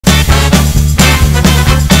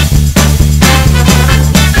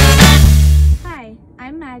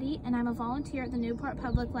Maddy, and I'm a volunteer at the Newport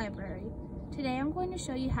Public Library. Today I'm going to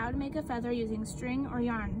show you how to make a feather using string or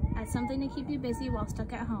yarn as something to keep you busy while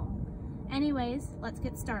stuck at home. Anyways, let's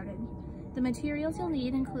get started. The materials you'll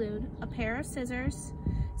need include a pair of scissors,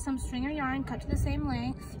 some string or yarn cut to the same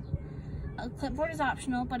length, a clipboard is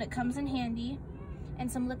optional but it comes in handy,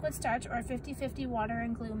 and some liquid starch or a 50-50 water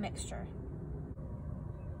and glue mixture.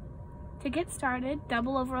 To get started,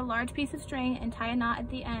 double over a large piece of string and tie a knot at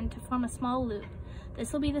the end to form a small loop.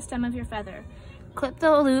 This will be the stem of your feather. Clip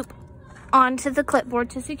the loop onto the clipboard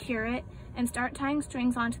to secure it and start tying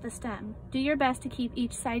strings onto the stem. Do your best to keep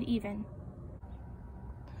each side even.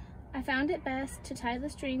 I found it best to tie the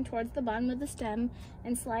string towards the bottom of the stem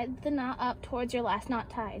and slide the knot up towards your last knot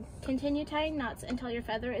tied. Continue tying knots until your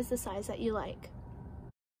feather is the size that you like.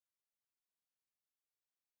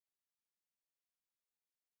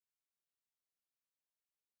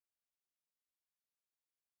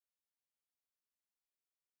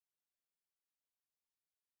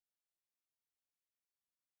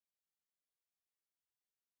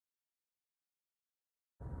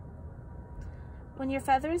 When your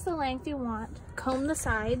feather is the length you want, comb the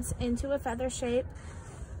sides into a feather shape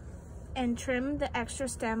and trim the extra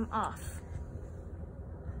stem off.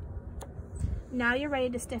 Now you're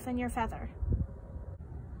ready to stiffen your feather.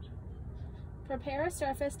 Prepare a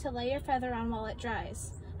surface to lay your feather on while it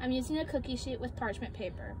dries. I'm using a cookie sheet with parchment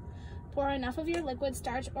paper. Pour enough of your liquid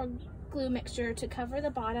starch or glue mixture to cover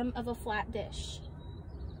the bottom of a flat dish.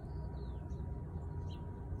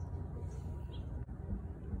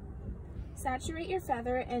 Saturate your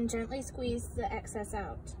feather and gently squeeze the excess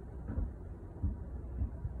out.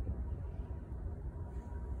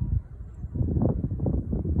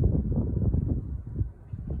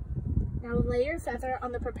 Now lay your feather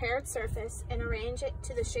on the prepared surface and arrange it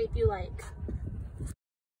to the shape you like.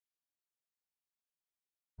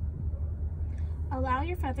 Allow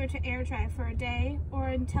your feather to air dry for a day or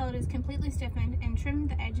until it is completely stiffened and trim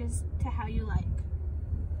the edges to how you like.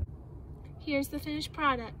 Here's the finished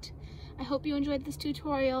product. I hope you enjoyed this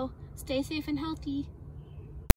tutorial. Stay safe and healthy.